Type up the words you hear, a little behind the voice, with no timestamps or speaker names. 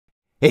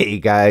Hey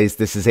guys,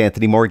 this is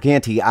Anthony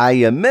Morganti. I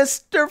am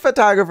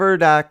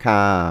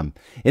MrPhotographer.com.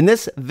 In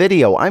this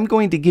video, I'm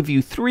going to give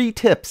you 3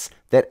 tips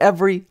that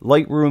every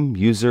Lightroom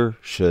user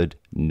should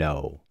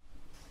know.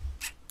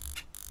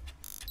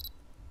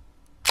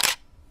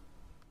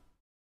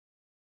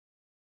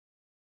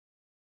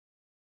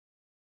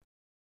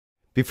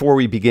 Before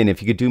we begin,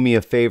 if you could do me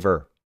a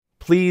favor,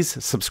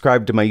 please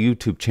subscribe to my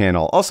YouTube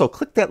channel. Also,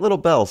 click that little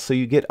bell so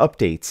you get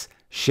updates.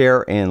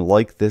 Share and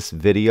like this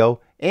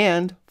video.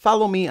 And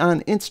follow me on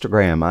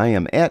Instagram. I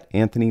am at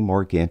Anthony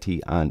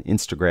Morganti on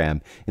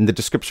Instagram. In the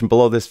description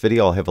below this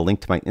video, I'll have a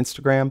link to my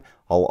Instagram.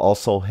 I'll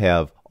also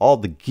have all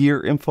the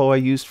gear info I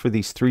used for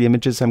these 3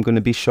 images I'm going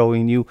to be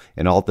showing you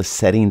and all the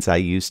settings I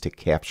used to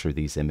capture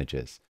these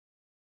images.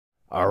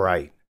 All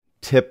right,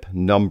 tip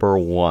number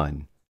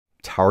 1,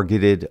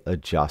 targeted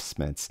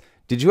adjustments.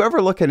 Did you ever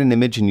look at an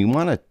image and you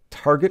want to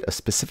target a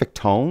specific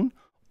tone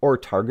or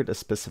target a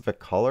specific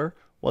color?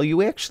 Well,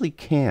 you actually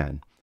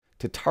can.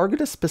 To target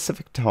a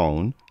specific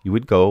tone, you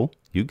would go,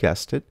 you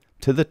guessed it,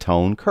 to the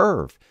tone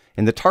curve.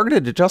 And the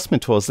targeted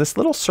adjustment tool is this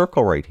little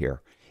circle right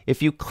here.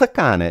 If you click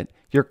on it,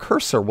 your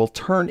cursor will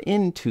turn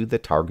into the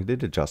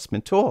targeted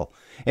adjustment tool.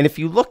 And if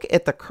you look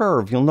at the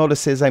curve, you'll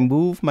notice as I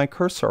move my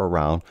cursor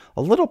around,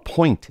 a little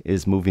point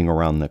is moving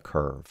around the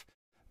curve.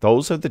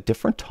 Those are the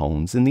different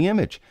tones in the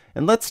image.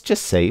 And let's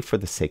just say, for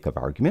the sake of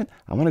argument,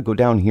 I want to go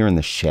down here in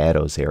the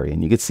shadows area.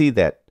 And you can see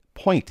that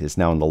point is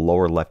now in the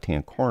lower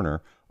left-hand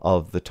corner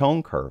of the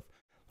tone curve.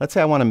 Let's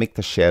say I want to make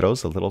the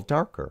shadows a little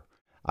darker.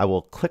 I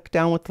will click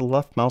down with the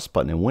left mouse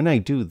button, and when I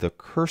do, the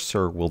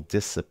cursor will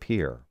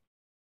disappear.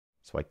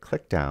 So I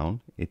click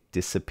down, it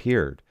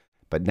disappeared.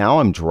 But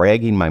now I'm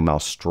dragging my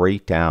mouse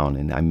straight down,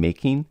 and I'm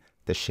making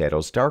the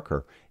shadows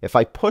darker. If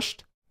I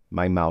pushed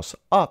my mouse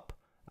up,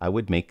 I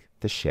would make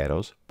the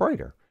shadows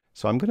brighter.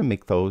 So I'm going to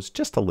make those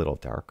just a little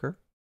darker.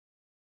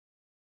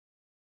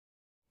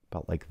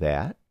 About like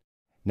that.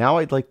 Now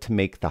I'd like to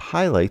make the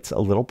highlights a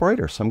little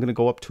brighter. So I'm going to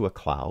go up to a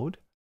cloud.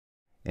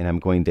 And I'm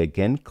going to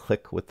again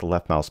click with the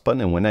left mouse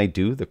button, and when I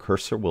do, the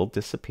cursor will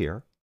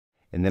disappear.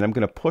 And then I'm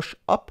going to push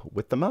up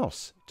with the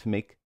mouse to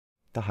make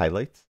the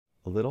highlights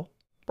a little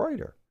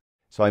brighter.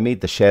 So I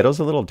made the shadows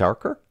a little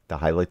darker, the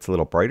highlights a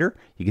little brighter.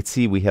 You can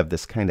see we have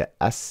this kind of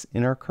S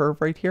in our curve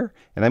right here.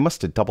 And I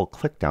must have double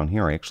clicked down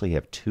here. I actually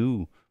have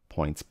 2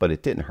 points, but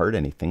it didn't hurt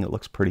anything. It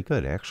looks pretty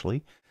good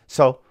actually.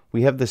 So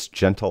we have this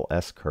gentle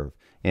S curve.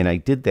 And I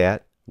did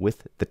that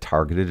with the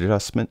targeted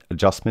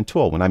adjustment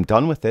tool. When I'm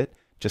done with it,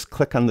 just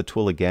click on the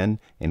tool again,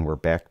 and we're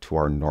back to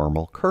our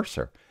normal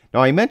cursor.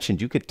 Now, I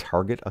mentioned you could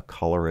target a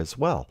color as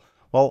well.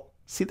 Well,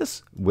 see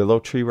this willow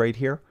tree right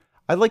here?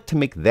 I like to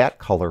make that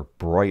color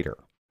brighter.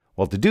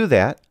 Well, to do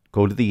that,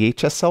 go to the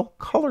HSL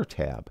Color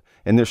tab.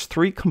 And there's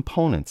 3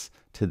 components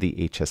to the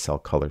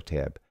HSL Color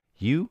tab: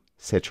 Hue,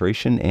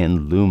 Saturation,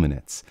 and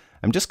Luminance.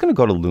 I'm just going to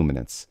go to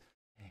Luminance.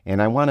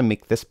 And I want to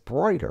make this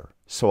brighter.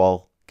 So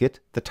I'll get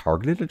the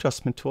targeted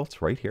adjustment tool.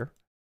 It's right here.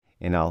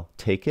 And I'll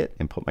take it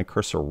and put my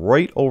cursor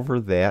right over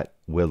that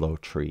willow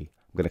tree.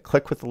 I'm going to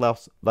click with the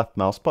left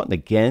mouse button.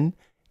 Again,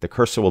 the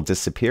cursor will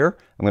disappear.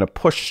 I'm going to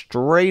push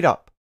straight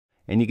up.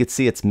 And you can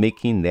see it's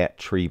making that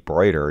tree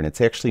brighter. And it's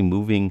actually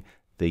moving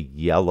the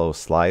yellow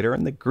slider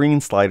and the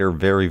green slider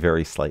very,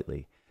 very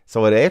slightly.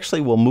 So it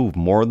actually will move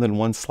more than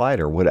one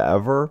slider.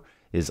 Whatever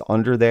is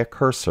under that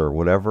cursor,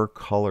 whatever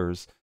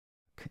colors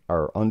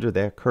are under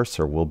that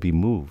cursor will be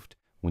moved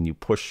when you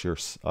push your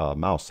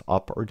mouse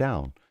up or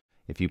down.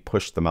 If you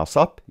push the mouse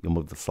up, you'll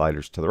move the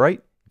sliders to the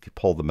right. If you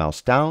pull the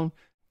mouse down,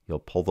 you'll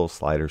pull those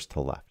sliders to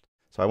the left.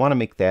 So I want to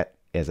make that,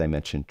 as I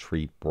mentioned,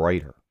 tree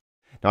brighter.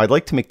 Now I'd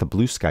like to make the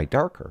blue sky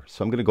darker.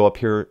 So I'm going to go up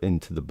here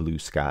into the blue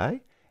sky,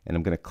 and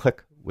I'm going to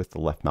click with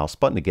the left mouse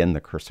button. Again,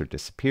 the cursor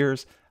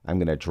disappears. I'm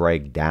going to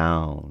drag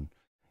down,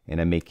 and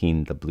I'm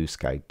making the blue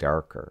sky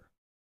darker.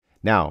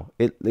 Now,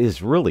 it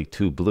is really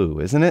too blue,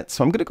 isn't it?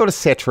 So I'm going to go to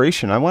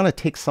saturation. I want to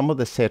take some of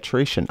the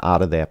saturation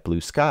out of that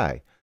blue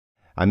sky.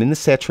 I'm in the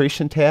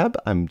saturation tab.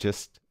 I'm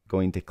just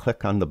going to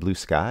click on the blue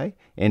sky,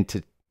 and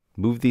to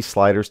move these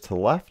sliders to the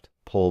left,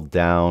 pull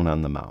down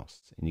on the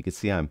mouse. And you can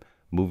see I'm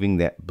moving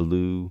that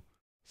blue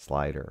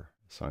slider.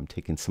 So I'm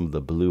taking some of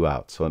the blue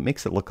out. So it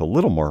makes it look a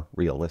little more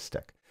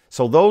realistic.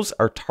 So those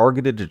are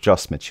targeted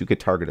adjustments. You could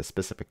target a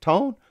specific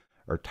tone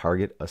or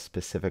target a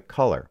specific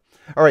color.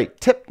 All right,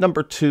 tip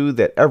number 2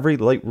 that every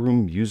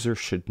Lightroom user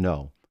should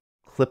know: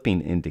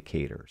 clipping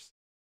indicators.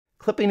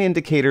 Clipping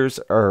indicators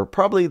are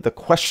probably the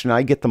question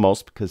I get the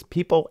most because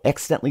people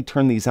accidentally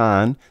turn these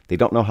on. They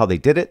don't know how they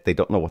did it, they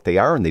don't know what they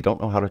are, and they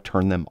don't know how to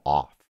turn them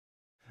off.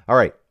 All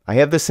right, I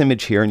have this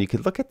image here, and you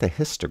can look at the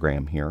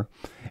histogram here.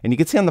 And you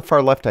can see on the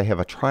far left I have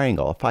a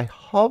triangle. If I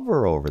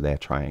hover over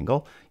that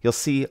triangle, you'll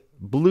see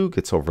blue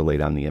gets overlaid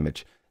on the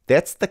image.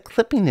 That's the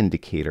clipping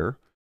indicator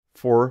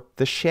for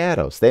the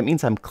shadows. That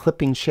means I'm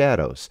clipping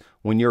shadows.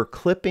 When you're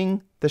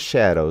clipping the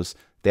shadows,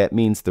 that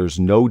means there's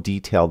no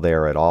detail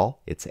there at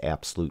all. It's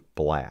absolute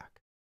black.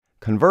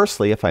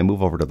 Conversely, if I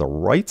move over to the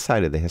right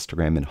side of the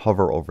histogram and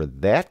hover over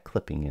that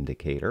clipping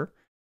indicator,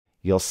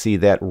 you'll see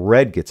that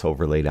red gets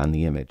overlaid on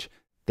the image.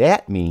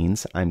 That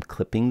means I'm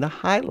clipping the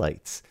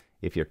highlights.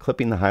 If you're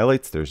clipping the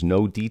highlights, there's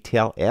no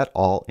detail at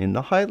all in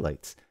the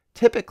highlights.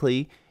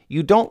 Typically,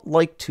 you don't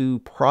like to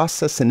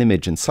process an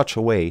image in such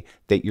a way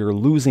that you're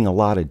losing a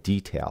lot of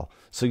detail.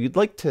 So you'd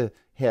like to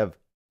have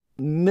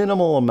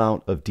minimal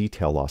amount of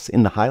detail loss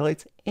in the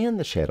highlights and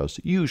the shadows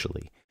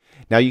usually.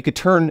 Now you could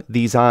turn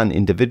these on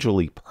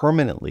individually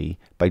permanently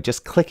by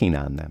just clicking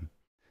on them.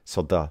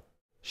 So the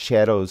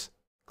shadows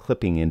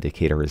clipping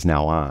indicator is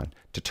now on.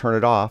 To turn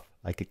it off,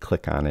 I could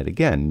click on it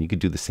again. You could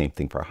do the same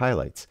thing for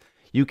highlights.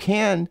 You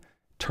can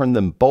turn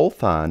them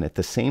both on at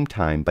the same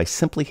time by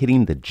simply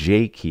hitting the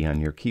J key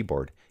on your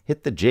keyboard.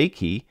 Hit the J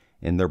key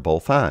and they're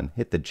both on.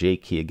 Hit the J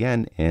key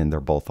again and they're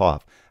both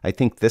off. I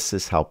think this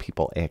is how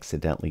people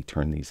accidentally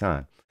turn these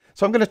on.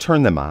 So I'm going to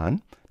turn them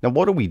on. Now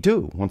what do we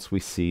do once we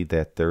see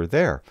that they're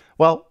there?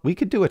 Well, we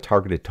could do a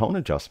targeted tone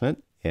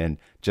adjustment and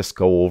just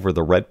go over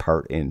the red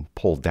part and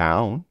pull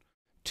down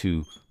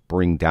to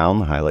bring down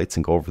the highlights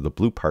and go over the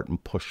blue part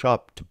and push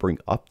up to bring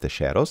up the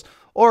shadows.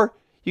 Or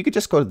you could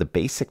just go to the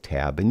basic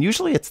tab, and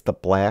usually it's the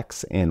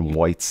blacks and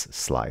whites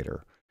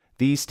slider.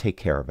 These take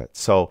care of it.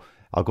 So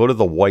I'll go to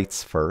the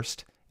whites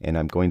first, and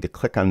I'm going to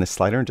click on this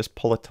slider and just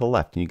pull it to the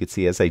left. And you can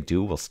see as I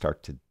do, we'll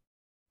start to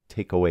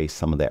take away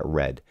some of that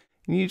red.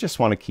 And you just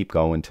want to keep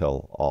going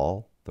until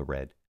all the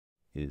red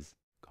is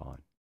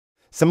gone.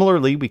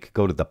 Similarly, we could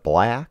go to the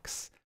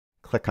blacks,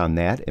 click on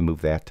that and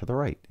move that to the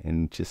right,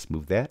 and just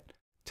move that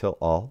till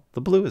all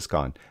the blue is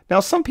gone. Now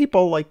some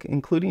people, like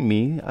including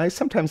me, I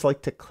sometimes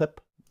like to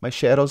clip my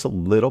shadows a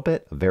little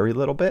bit, a very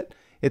little bit.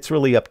 It's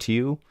really up to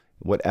you,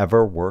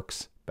 whatever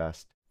works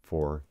best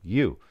for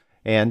you.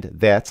 And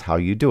that's how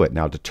you do it.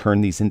 Now to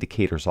turn these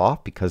indicators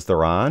off, because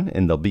they're on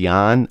and they'll be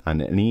on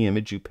any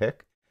image you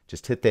pick,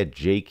 just hit that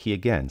J key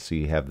again so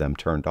you have them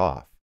turned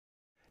off.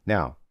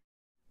 Now,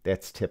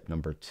 that's tip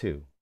number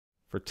 2.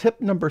 For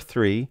tip number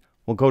 3,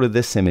 we'll go to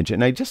this image,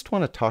 and I just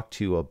want to talk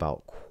to you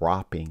about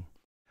cropping.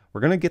 We're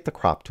going to get the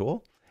crop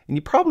tool, and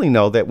you probably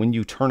know that when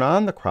you turn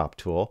on the crop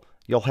tool,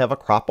 you'll have a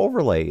crop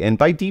overlay, and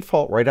by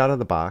default, right out of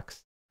the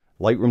box,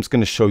 Lightroom's going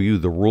to show you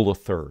the rule of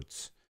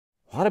thirds.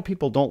 A lot of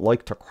people don't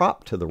like to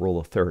crop to the rule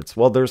of thirds.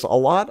 Well, there's a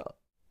lot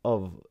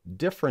of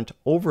different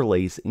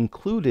overlays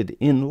included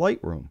in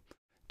Lightroom.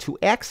 To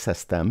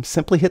access them,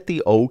 simply hit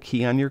the O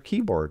key on your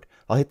keyboard.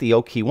 I'll hit the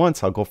O key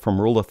once. I'll go from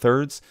rule of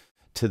thirds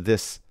to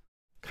this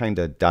kind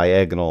of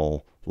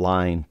diagonal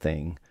line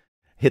thing.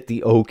 Hit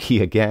the O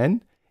key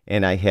again,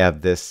 and I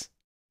have this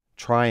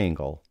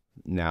triangle.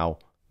 Now,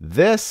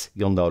 this,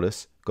 you'll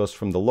notice, goes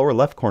from the lower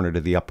left corner to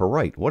the upper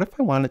right. What if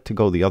I want it to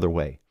go the other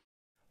way?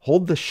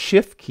 Hold the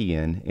Shift key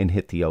in and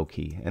hit the O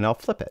key, and I'll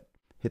flip it.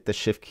 Hit the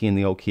Shift key and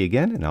the O key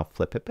again, and I'll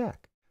flip it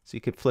back. So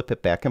you could flip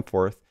it back and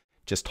forth.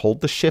 Just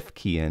hold the Shift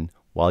key in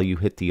while you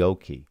hit the O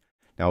key.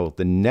 Now,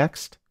 the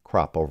next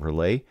crop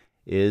overlay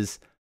is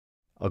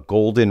a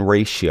golden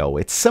ratio.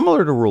 It's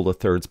similar to rule of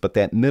thirds, but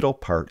that middle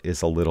part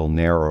is a little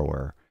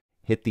narrower.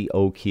 Hit the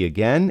O key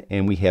again,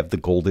 and we have the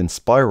golden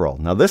spiral.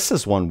 Now, this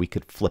is one we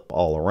could flip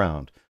all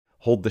around.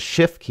 Hold the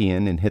Shift key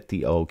in and hit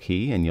the O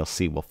key, and you'll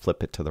see we'll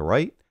flip it to the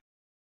right,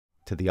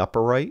 to the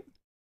upper right,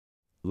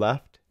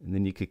 left, and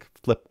then you could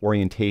flip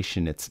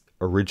orientation. It's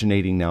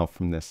originating now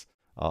from this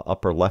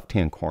upper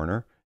left-hand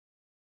corner,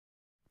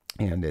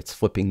 and it's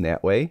flipping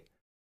that way.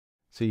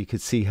 So you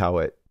could see how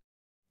it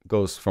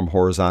goes from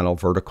horizontal,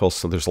 vertical.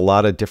 So there's a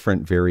lot of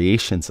different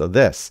variations of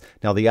this.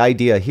 Now, the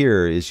idea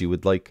here is you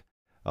would like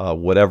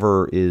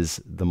whatever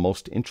is the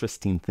most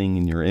interesting thing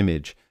in your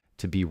image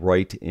to be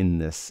right in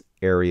this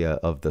area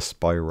of the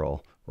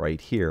spiral right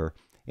here.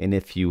 And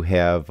if you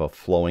have a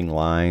flowing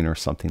line or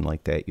something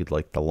like that, you'd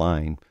like the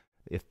line,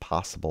 if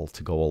possible,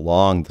 to go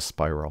along the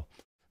spiral.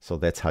 So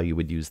that's how you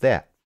would use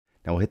that.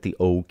 Now we'll hit the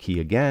O key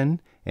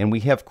again, and we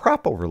have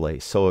crop overlay.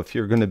 So if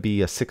you're going to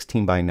be a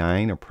 16 by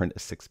 9 or print a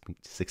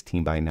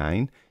 16 by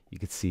 9, you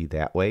can see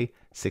that way,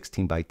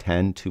 16 by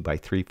 10, 2 by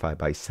 3, 5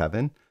 by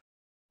 7.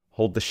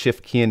 Hold the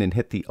Shift key in and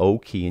hit the O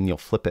key, and you'll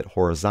flip it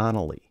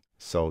horizontally.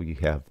 So you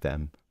have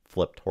them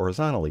flipped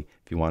horizontally.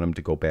 If you want them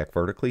to go back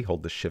vertically,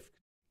 hold the Shift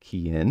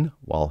key in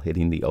while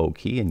hitting the O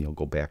key, and you'll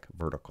go back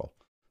vertical.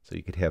 So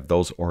you could have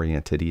those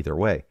oriented either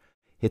way.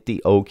 Hit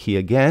the O key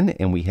again,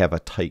 and we have a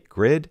tight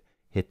grid.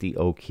 Hit the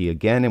O key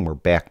again, and we're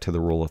back to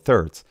the rule of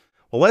thirds.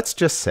 Well, let's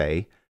just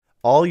say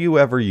all you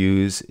ever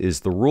use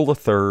is the rule of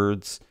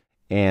thirds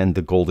and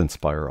the golden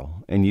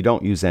spiral, and you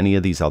don't use any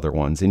of these other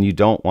ones, and you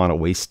don't want to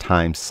waste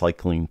time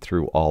cycling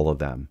through all of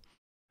them.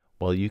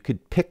 Well, you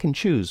could pick and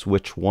choose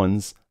which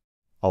ones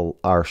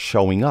are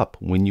showing up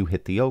when you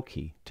hit the O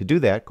key. To do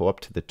that, go up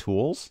to the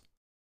tools,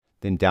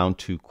 then down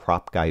to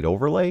crop guide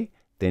overlay,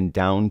 then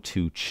down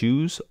to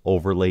choose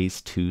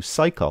overlays to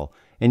cycle,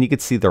 and you can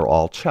see they're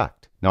all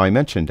checked. Now I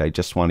mentioned I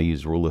just want to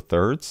use rule of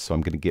thirds, so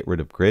I'm going to get rid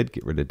of grid,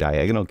 get rid of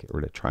diagonal, get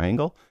rid of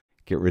triangle,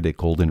 get rid of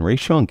golden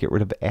ratio, and get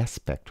rid of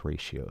aspect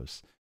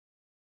ratios.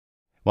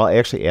 Well,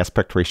 actually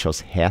aspect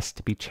ratios has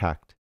to be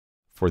checked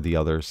for the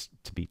others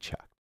to be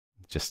checked.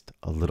 Just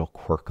a little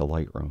quirk of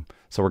Lightroom.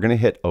 So we're going to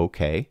hit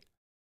OK.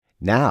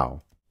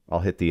 Now I'll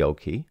hit the O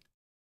key.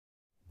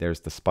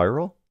 There's the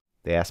spiral,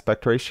 the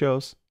aspect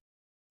ratios,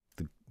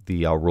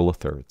 the rule of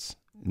thirds.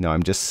 Now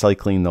I'm just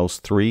cycling those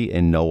 3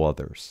 and no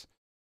others.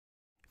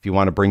 If you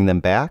want to bring them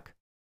back,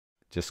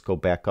 just go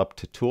back up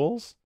to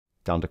Tools,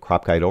 down to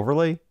Crop Guide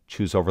Overlay,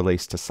 choose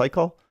Overlays to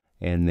Cycle,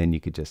 and then you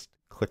could just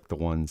click the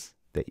ones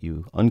that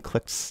you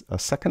unclicked a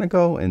second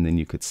ago, and then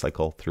you could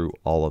cycle through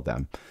all of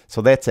them.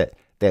 So that's it.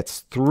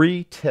 That's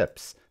 3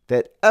 tips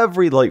that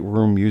every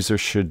Lightroom user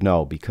should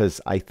know, because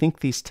I think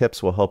these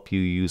tips will help you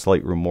use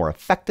Lightroom more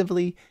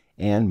effectively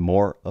and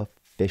more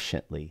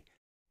efficiently.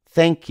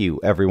 Thank you,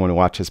 everyone who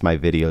watches my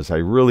videos. I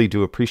really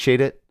do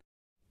appreciate it.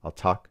 I'll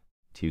talk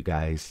to you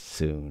guys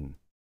soon.